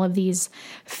name all of these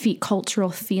cultural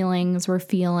feelings we're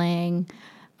feeling.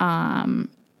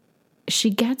 She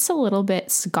gets a little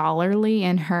bit scholarly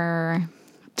in her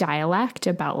dialect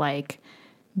about like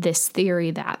this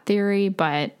theory, that theory,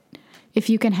 but if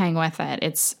you can hang with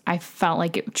it, I felt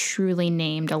like it truly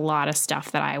named a lot of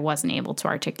stuff that I wasn't able to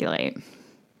articulate.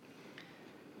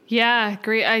 Yeah,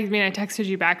 grief. I mean, I texted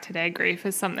you back today. Grief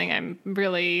is something I'm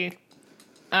really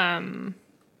been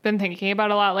thinking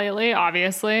about a lot lately,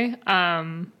 obviously.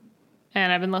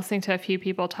 And I've been listening to a few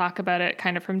people talk about it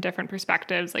kind of from different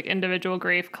perspectives, like individual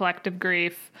grief, collective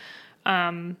grief,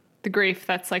 the grief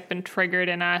that's like been triggered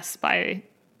in us by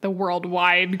the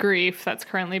worldwide grief that's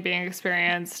currently being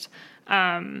experienced.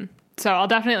 So I'll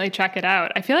definitely check it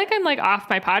out. I feel like I'm like off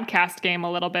my podcast game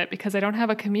a little bit because I don't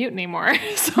have a commute anymore.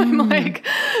 So I'm like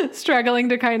struggling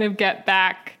to kind of get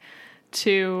back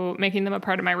to making them a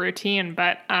part of my routine.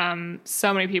 But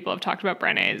so many people have talked about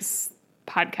Brené's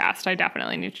podcast. I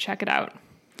definitely need to check it out.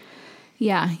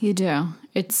 Yeah, you do.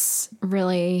 It's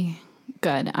really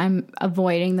good. I'm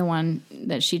avoiding the one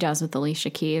that she does with Alicia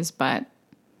Keys, but...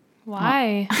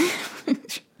 Why?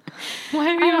 Why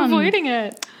are you avoiding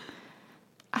it?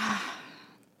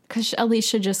 Because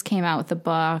Alicia just came out with a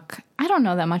book. I don't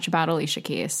know that much about Alicia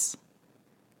Keys.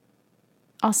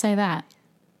 I'll say that.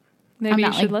 Maybe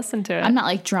you should listen to it. I'm not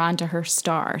like drawn to her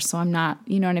star, so I'm not,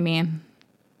 you know what I mean?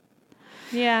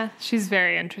 Yeah, she's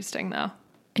very interesting though.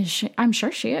 Is she? I'm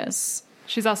sure she is.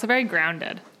 She's also very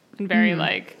grounded and very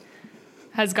like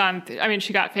has gone through, I mean,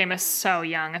 she got famous so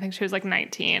young. I think she was like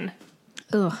 19.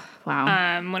 Ugh,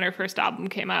 wow. When her first album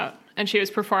came out, and she was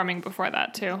performing before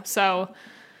that too. So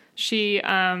she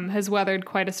has weathered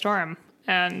quite a storm,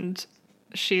 and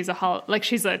she's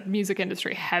she's a music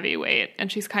industry heavyweight,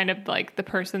 and she's kind of like the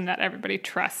person that everybody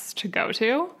trusts to go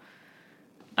to.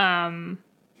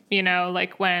 You know,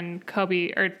 like when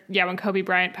Kobe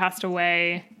Bryant passed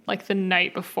away, like the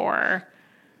night before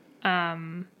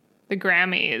the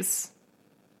Grammys,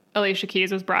 Alicia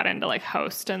Keys was brought in to like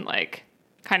host and like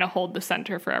kind of hold the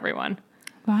center for everyone.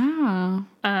 Wow.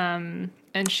 And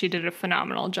she did a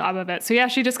phenomenal job of it. So yeah,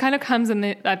 she just kind of comes in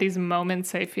at these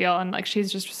moments, I feel, and like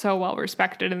she's just so well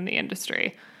respected in the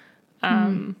industry.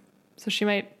 So she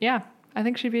might, I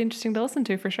think she'd be interesting to listen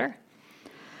to for sure.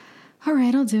 All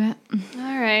right, I'll do it.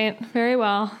 All right, very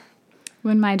well.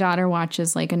 When my daughter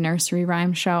watches like a nursery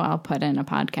rhyme show, I'll put in a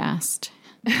podcast.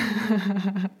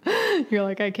 You're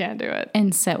like, I can't do it.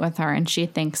 And sit with her, and she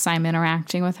thinks I'm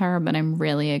interacting with her, but I'm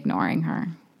really ignoring her.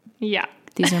 Yeah.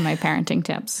 These are my parenting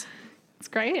tips. It's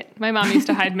great. My mom used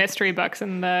to hide mystery books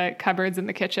in the cupboards in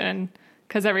the kitchen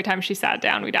because every time she sat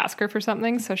down, we'd ask her for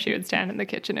something, so she would stand in the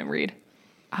kitchen and read.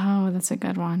 Oh, that's a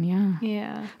good one, yeah.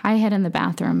 Yeah. I hid in the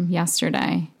bathroom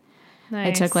yesterday. Nice.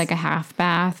 I took like a half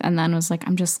bath and then was like,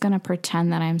 I'm just going to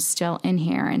pretend that I'm still in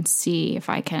here and see if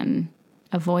I can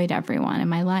avoid everyone in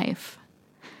my life.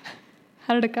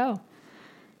 How did it go?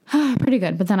 Pretty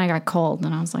good. But then I got cold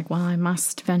and I was like, well, I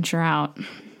must venture out.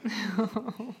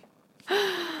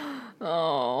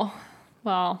 Oh,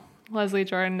 well, Leslie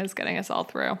Jordan is getting us all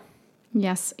through.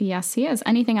 Yes, he is.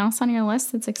 Anything else on your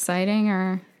list that's exciting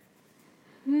or?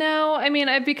 No, I mean,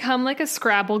 I've become like a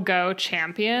Scrabble Go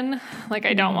champion. Like,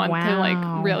 I don't want to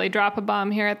like really drop a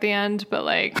bomb here at the end, but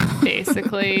like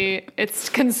basically it's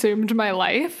consumed my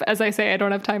life. As I say, I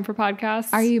don't have time for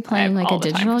podcasts. Are you playing like a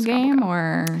digital game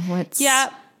or what's?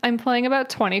 Yeah, I'm playing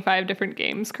about 25 different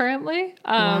games currently.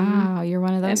 Wow, you're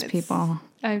one of those people.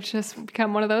 I've just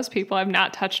become one of those people. I've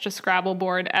not touched a Scrabble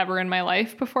board ever in my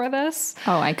life before this.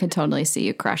 Oh, I could totally see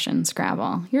you crushing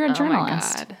Scrabble. You're a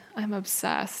journalist. Oh my God. I'm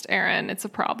obsessed, Erin. It's a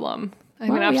problem. I'm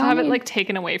going to have it like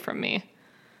taken away from me.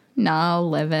 No,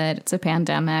 live it. It's a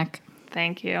pandemic.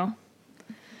 Thank you.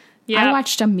 Yeah. I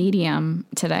watched a Medium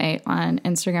today on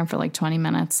Instagram for like 20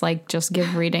 minutes. Like, just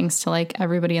give readings to like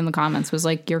everybody in the comments. Was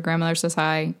like, your grandmother says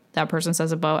hi. That person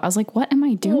says a boat. I was like, what am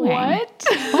I doing?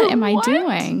 What am I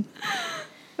doing?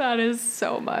 That is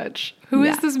so much. Who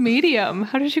is this Medium?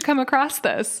 How did you come across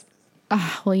this?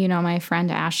 Well, you know, my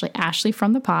friend Ashley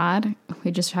from the pod. We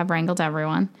just have wrangled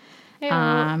everyone.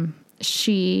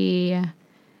 She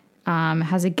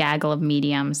has a gaggle of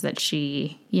mediums that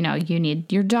she, you know,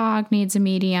 your dog needs a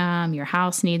medium, your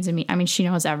house needs a medium. I mean, she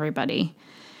knows everybody.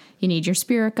 You need your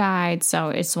spirit guide. So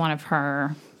it's one of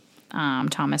her,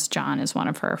 Thomas John is one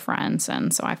of her friends.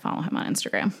 And so I follow him on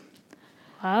Instagram.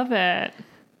 Love it.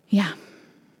 Yeah.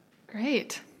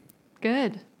 Great.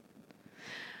 Good.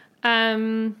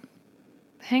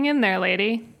 Hang in there,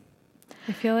 lady.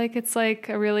 I feel like it's like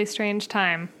a really strange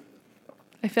time.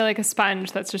 I feel like a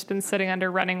sponge that's just been sitting under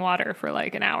running water for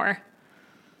like an hour.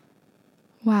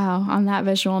 Wow. On that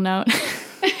visual note.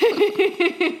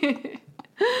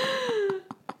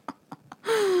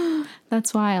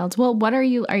 That's wild. Well,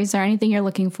 is there anything you're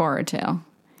looking forward to?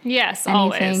 Yes, Anything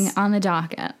always. on the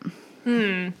docket?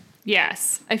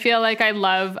 Yes. I feel like I'm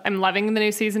loving the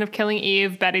new season of Killing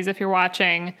Eve. Betty's, if you're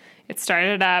watching, it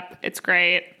started up. It's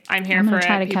great. I'm here for it.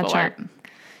 Try to catch up.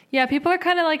 Yeah, people are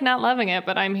kind of like not loving it,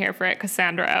 but I'm here for it because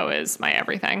Sandra Oh is my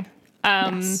everything.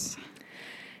 Yes.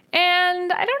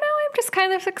 And I don't know, I'm just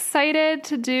kind of excited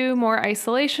to do more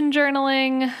isolation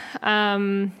journaling.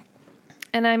 And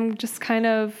I'm just kind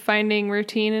of finding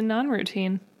routine and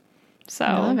non-routine. So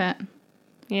I love it.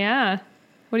 Yeah.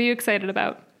 What are you excited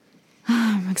about?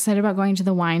 I'm excited about going to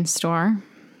the wine store.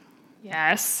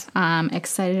 Yes.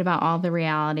 Excited about all the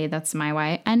reality that's my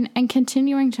way, and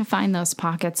continuing to find those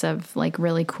pockets of like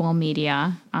really cool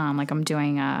media. Like I'm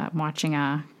watching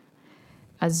a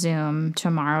Zoom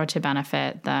tomorrow to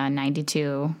benefit the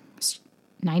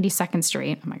 92nd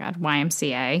Street. Oh my God,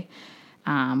 YMCA,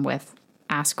 with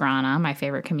Ask Rana, my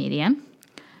favorite comedian.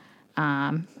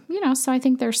 So I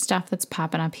think there's stuff that's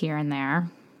popping up here and there.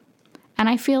 And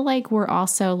I feel like we're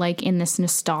also like in this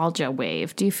nostalgia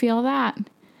wave. Do you feel that?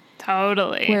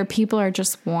 Totally. Where people are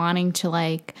just wanting to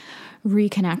like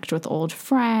reconnect with old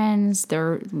friends.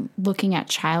 They're looking at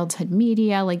childhood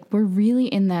media. Like we're really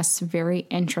in this very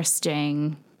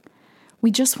interesting, we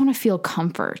just want to feel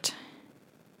comfort.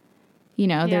 You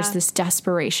know, there's this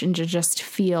desperation to just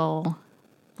feel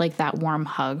like that warm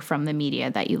hug from the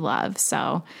media that you love.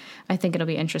 So I think it'll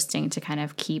be interesting to kind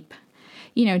of keep,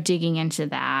 digging into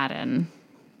that and,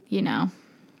 and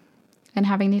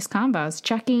having these combos,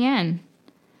 checking in.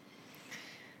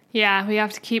 Yeah, we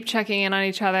have to keep checking in on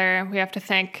each other. We have to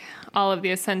thank all of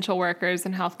the essential workers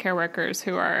and healthcare workers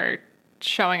who are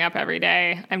showing up every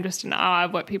day. I'm just in awe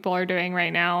of what people are doing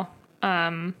right now.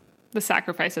 The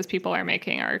sacrifices people are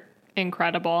making are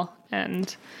incredible.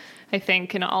 And I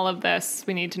think in all of this,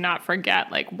 we need to not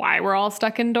forget like why we're all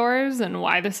stuck indoors and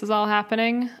why this is all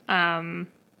happening.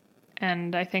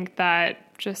 And I think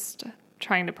that just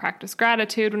trying to practice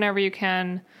gratitude whenever you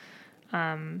can,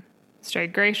 stay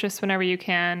gracious whenever you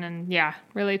can, and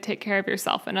really take care of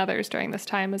yourself and others during this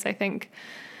time is, I think,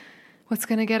 what's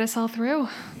going to get us all through.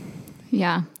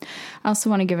 Yeah. I also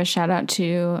want to give a shout out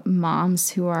to moms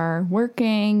who are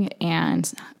working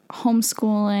and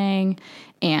homeschooling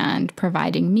and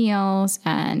providing meals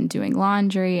and doing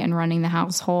laundry and running the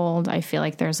household. I feel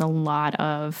like there's a lot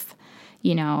of,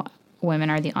 women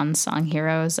are the unsung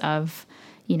heroes of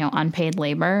unpaid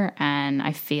labor. And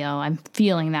I'm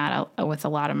feeling that with a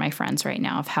lot of my friends right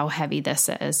now of how heavy this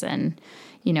is. And,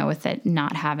 with it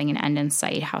not having an end in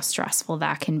sight, how stressful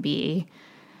that can be.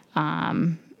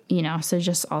 So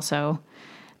just also,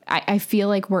 I feel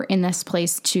like we're in this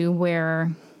place too,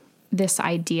 where there's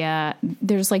like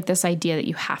this idea that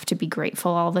you have to be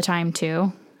grateful all the time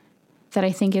too, that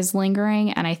I think is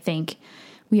lingering. And I think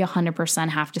we 100%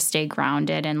 have to stay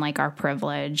grounded in like our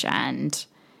privilege and,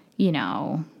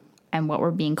 and what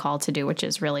we're being called to do, which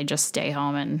is really just stay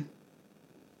home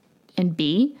and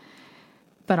be,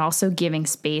 but also giving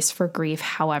space for grief,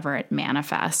 however it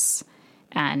manifests,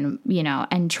 and,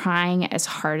 and trying as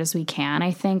hard as we can,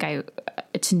 I think,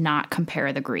 to not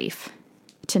compare the grief,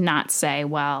 to not say,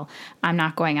 well, I'm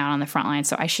not going out on the front line,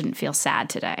 so I shouldn't feel sad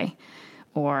today.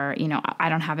 Or, I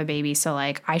don't have a baby, so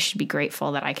like I should be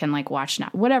grateful that I can like watch now.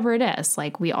 Whatever it is,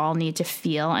 like we all need to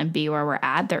feel and be where we're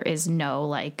at. There is no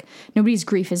like nobody's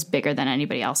grief is bigger than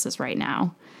anybody else's right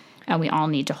now. And we all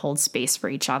need to hold space for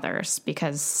each other's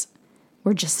because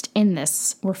we're just in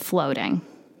this, we're floating.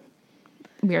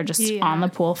 We are just on the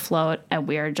pool float and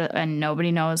and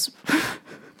nobody knows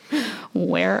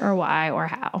where or why or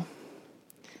how.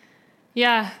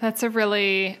 Yeah, that's a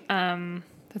really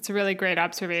great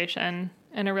observation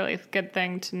and a really good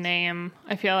thing to name.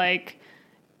 I feel like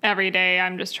every day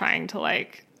I'm just trying to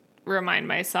like remind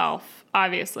myself,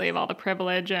 obviously, of all the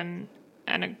privilege and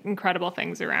incredible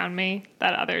things around me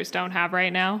that others don't have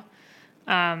right now.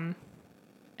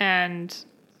 And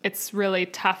it's really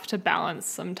tough to balance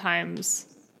sometimes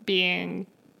being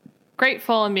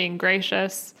grateful and being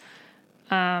gracious,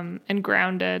 and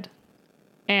grounded,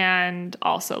 and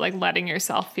also like letting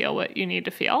yourself feel what you need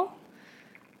to feel.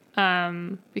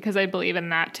 Because I believe in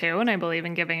that too. And I believe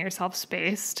in giving yourself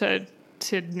space to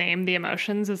name the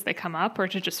emotions as they come up or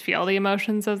to just feel the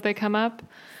emotions as they come up.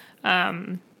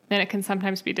 And it can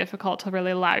sometimes be difficult to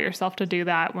really allow yourself to do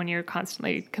that when you're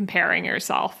constantly comparing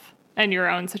yourself and your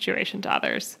own situation to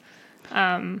others.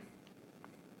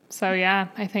 So yeah,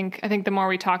 I think the more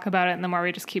we talk about it and the more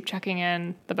we just keep checking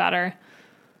in, the better.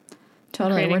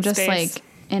 Totally. We're just space. Like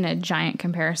in a giant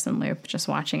comparison loop, just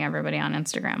watching everybody on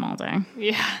Instagram all day.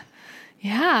 Yeah.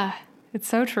 Yeah. It's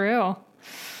so true.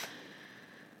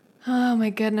 Oh my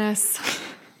goodness.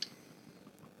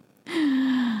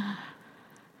 Are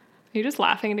you just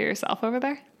laughing to yourself over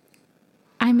there?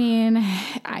 I mean,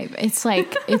 it's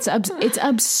like, it's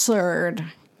absurd.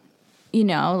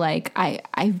 Like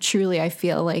I truly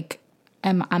feel like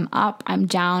I'm up, I'm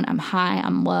down, I'm high,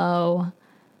 I'm low.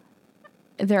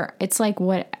 It's like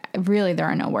really there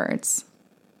are no words.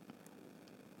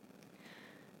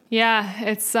 Yeah,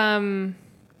 it's I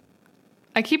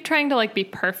keep trying to like be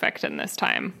perfect in this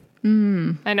time.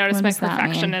 I notice my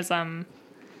perfectionism.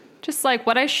 Just like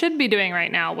what I should be doing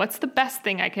right now. What's the best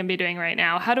thing I can be doing right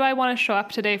now? How do I want to show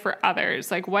up today for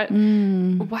others? Like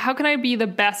how can I be the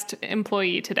best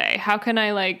employee today? How can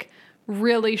I like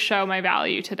really show my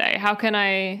value today? How can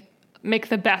I make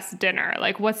the best dinner?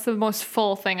 Like what's the most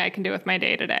full thing I can do with my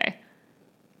day today?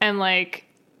 And like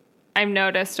I've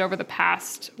noticed over the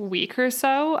past week or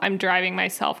so, I'm driving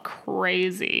myself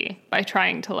crazy by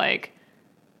trying to like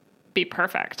be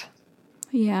perfect.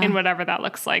 Yeah. In whatever that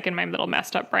looks like in my little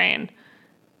messed up brain.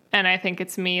 And I think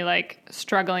it's me like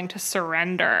struggling to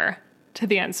surrender to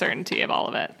the uncertainty of all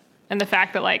of it. And the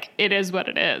fact that like it is what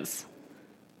it is.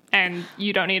 And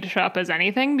you don't need to show up as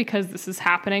anything because this is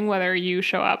happening whether you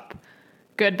show up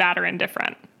good, bad, or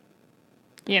indifferent.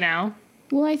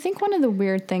 Well, I think one of the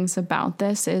weird things about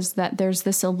this is that there's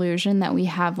this illusion that we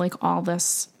have like all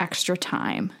this extra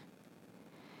time.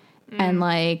 And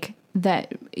like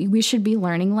that we should be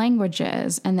learning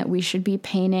languages and that we should be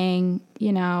painting,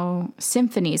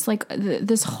 symphonies. Like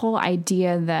this whole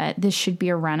idea that this should be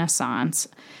a renaissance,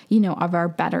 of our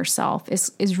better self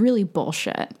is really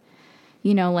bullshit.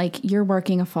 Like you're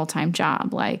working a full-time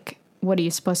job. Like, what are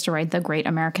you supposed to write the great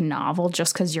American novel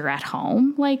just because you're at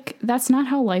home? Like, that's not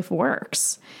how life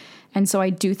works. And so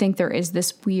I do think there is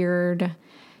this weird,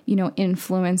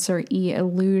 influencer-y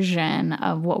illusion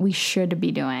of what we should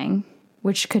be doing,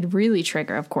 which could really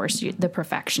trigger, of course, the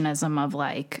perfectionism of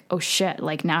like, oh shit,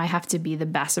 like now I have to be the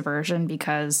best version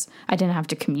because I didn't have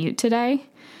to commute today.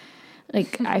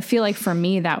 Like, I feel like for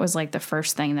me, that was like the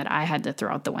first thing that I had to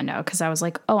throw out the window because I was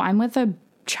like, oh, I'm with a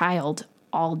child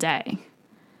all day.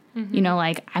 Mm-hmm.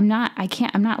 Like I'm not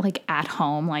like at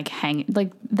home, like hanging,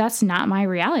 like that's not my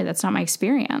reality. That's not my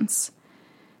experience.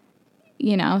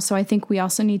 So I think we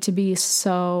also need to be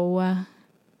so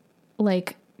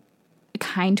like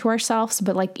kind to ourselves,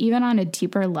 but like even on a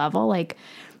deeper level, like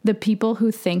the people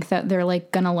who think that they're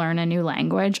like going to learn a new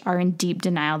language are in deep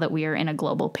denial that we are in a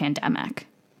global pandemic.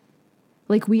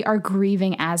 Like we are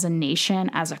grieving as a nation,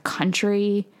 as a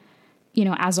country,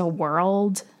 as a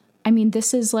world. I mean,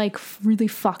 this is like really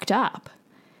fucked up.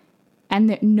 And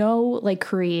that no like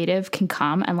creative can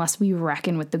come unless we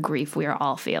reckon with the grief we are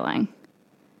all feeling.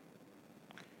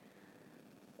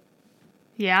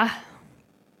 Yeah.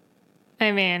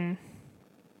 I mean,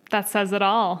 that says it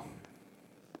all.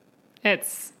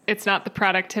 It's not the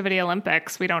productivity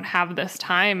Olympics. We don't have this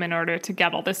time in order to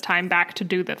get all this time back to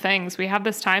do the things. We have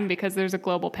this time because there's a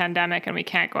global pandemic and we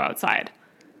can't go outside.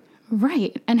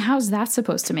 Right. And how's that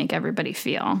supposed to make everybody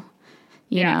feel?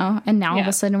 You know? And now all of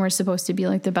a sudden we're supposed to be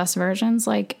like the best versions.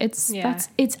 Like it's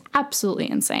absolutely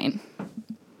insane.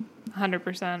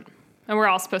 100%. And we're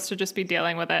all supposed to just be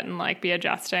dealing with it and like be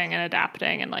adjusting and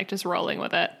adapting and like just rolling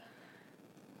with it.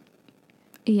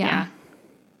 Yeah.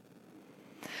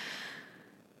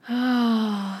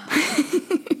 I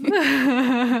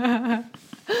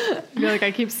feel like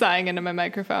I keep sighing into my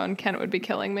microphone. Kent would be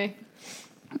killing me.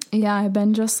 Yeah, I've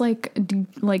been just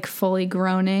like fully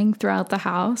groaning throughout the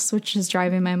house, which is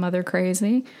driving my mother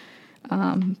crazy.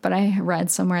 But I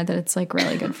read somewhere that it's like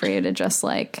really good for you to just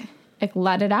like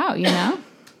let it out,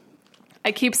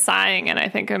 I keep sighing, and I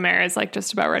think Omer is like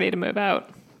just about ready to move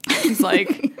out. He's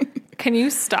like, "Can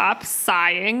you stop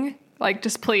sighing? Like,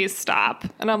 just please stop."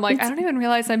 And I'm like, I don't even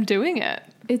realize I'm doing it.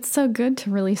 It's so good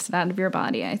to release it out of your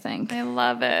body, I think. I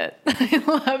love it. I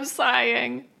love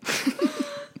sighing.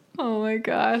 Oh my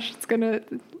gosh, it's gonna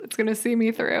see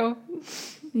me through.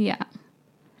 Yeah.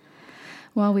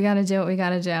 Well, we got to do what we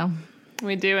got to do.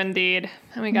 We do indeed,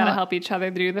 and we got to help each other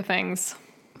do the things.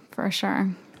 For sure.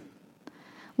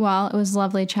 Well, it was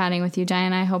lovely chatting with you,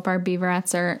 Diana. I hope our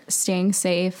beaverettes are staying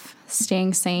safe,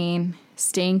 staying sane,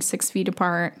 staying 6 feet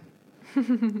apart,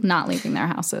 not leaving their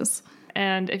houses.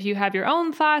 And if you have your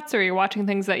own thoughts or you're watching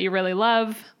things that you really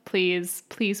love, please,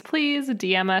 please, please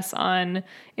DM us on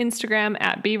Instagram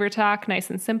at Beaver Talk, nice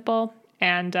and simple.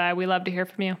 And we love to hear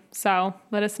from you. So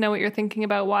let us know what you're thinking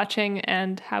about watching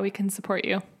and how we can support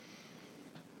you.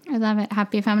 I love it.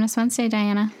 Happy Feminist Wednesday,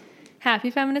 Diana. Happy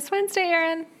Feminist Wednesday,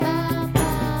 Erin.